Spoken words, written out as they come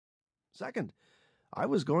Second, I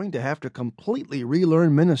was going to have to completely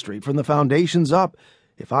relearn ministry from the foundations up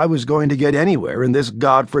if I was going to get anywhere in this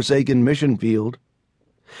God-forsaken mission field.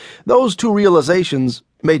 Those two realizations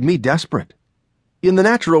made me desperate. In the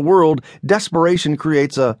natural world, desperation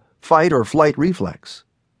creates a fight-or-flight reflex.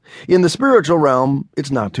 In the spiritual realm,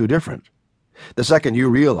 it's not too different. The second you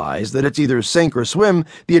realize that it's either sink or swim,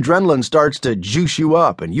 the adrenaline starts to juice you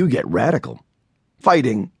up and you get radical.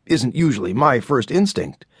 Fighting isn't usually my first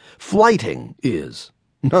instinct. Flighting is.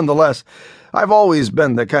 Nonetheless, I've always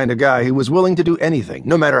been the kind of guy who was willing to do anything,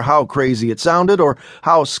 no matter how crazy it sounded or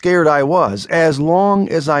how scared I was, as long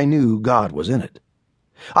as I knew God was in it.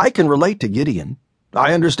 I can relate to Gideon.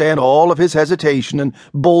 I understand all of his hesitation and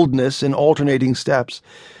boldness in alternating steps.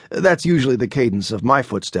 That's usually the cadence of my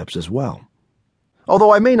footsteps as well.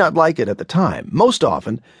 Although I may not like it at the time, most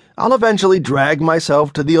often, I'll eventually drag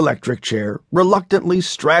myself to the electric chair, reluctantly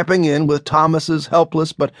strapping in with Thomas's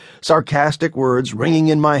helpless but sarcastic words ringing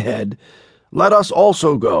in my head, "Let us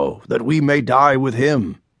also go, that we may die with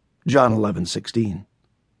him." John 11:16.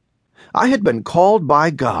 I had been called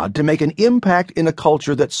by God to make an impact in a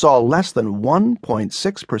culture that saw less than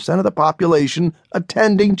 1.6% of the population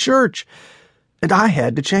attending church, and I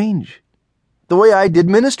had to change. The way I did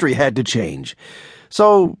ministry had to change.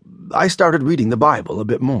 So I started reading the Bible a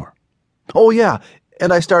bit more. Oh yeah,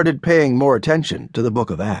 and I started paying more attention to the book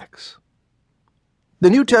of Acts. The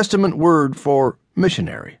New Testament word for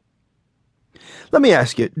missionary. Let me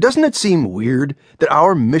ask you, doesn't it seem weird that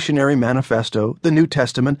our missionary manifesto, the New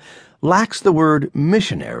Testament, lacks the word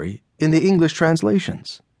missionary in the English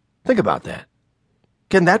translations? Think about that.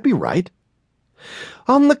 Can that be right?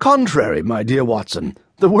 On the contrary, my dear Watson,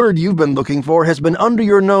 the word you've been looking for has been under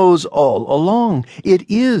your nose all along. It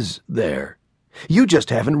is there. You just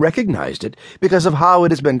haven't recognized it because of how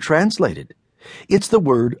it has been translated. It's the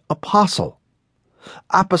word apostle.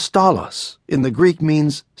 Apostolos in the Greek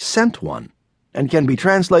means sent one and can be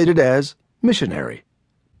translated as missionary.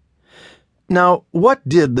 Now, what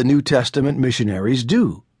did the New Testament missionaries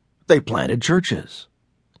do? They planted churches.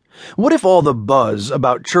 What if all the buzz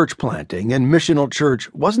about church planting and missional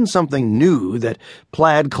church wasn't something new that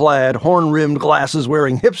plaid-clad, horn-rimmed,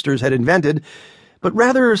 glasses-wearing hipsters had invented, but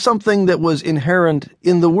rather something that was inherent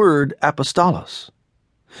in the word apostolos?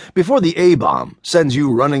 Before the A-bomb sends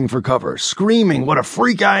you running for cover, screaming, "What a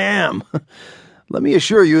freak I am!" let me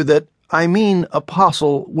assure you that I mean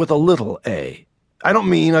apostle with a little a. I don't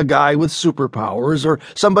mean a guy with superpowers or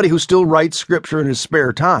somebody who still writes scripture in his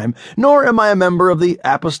spare time, nor am I a member of the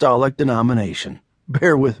apostolic denomination.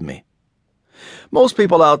 Bear with me. Most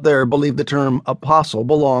people out there believe the term apostle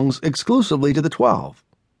belongs exclusively to the 12.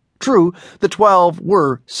 True, the 12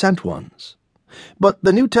 were sent ones. But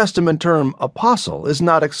the New Testament term apostle is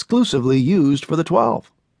not exclusively used for the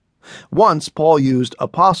 12. Once Paul used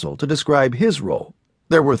apostle to describe his role.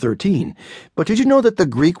 There were 13, but did you know that the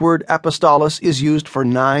Greek word apostolos is used for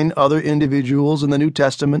 9 other individuals in the New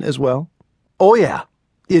Testament as well? Oh yeah,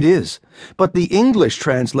 it is, but the English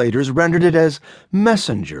translators rendered it as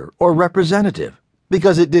messenger or representative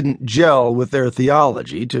because it didn't gel with their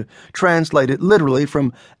theology to translate it literally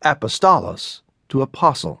from apostolos to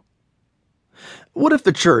apostle. What if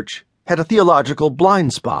the church had a theological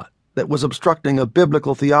blind spot that was obstructing a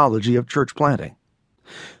biblical theology of church planting?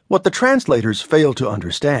 What the translators fail to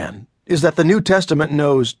understand is that the New Testament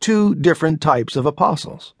knows 2 different types of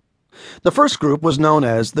apostles. The first group was known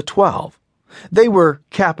as the 12. They were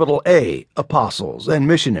capital A apostles and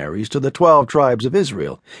missionaries to the 12 tribes of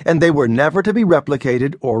Israel, and they were never to be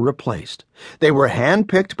replicated or replaced. They were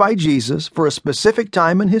handpicked by Jesus for a specific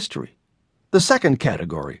time in history. The second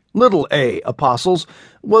category, little a apostles,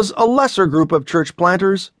 was a lesser group of church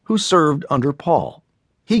planters who served under Paul.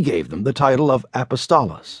 He gave them the title of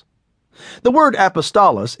apostolos. The word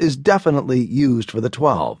apostolos is definitely used for the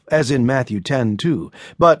 12, as in Matthew 10:2,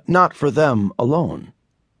 but not for them alone.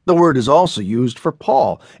 The word is also used for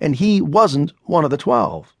Paul, and he wasn't one of the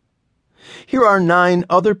 12. Here are 9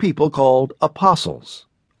 other people called apostles,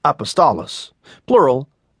 apostolos, plural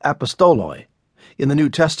apostoloi, in the New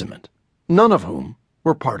Testament, none of whom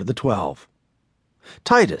were part of the 12.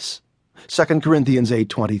 Titus, 2 Corinthians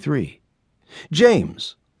 8:23.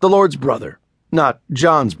 James, the Lord's brother, not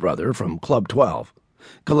John's brother from Club 12,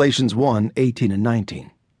 Galatians 1:18 and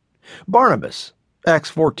 19. Barnabas, Acts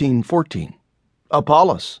 14:14.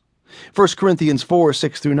 Apollos, 1 Corinthians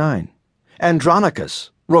 4:6 through 9.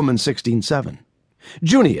 Andronicus, Romans 16:7.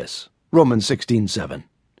 Junius, Romans 16:7.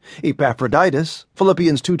 Epaphroditus,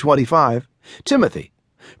 Philippians 2:25. Timothy,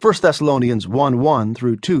 1 Thessalonians 1:1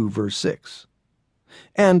 through 2 verse 6.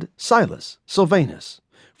 And Silas, Silvanus,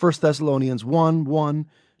 1 Thessalonians 1:1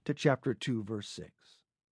 to chapter 2 verse 6.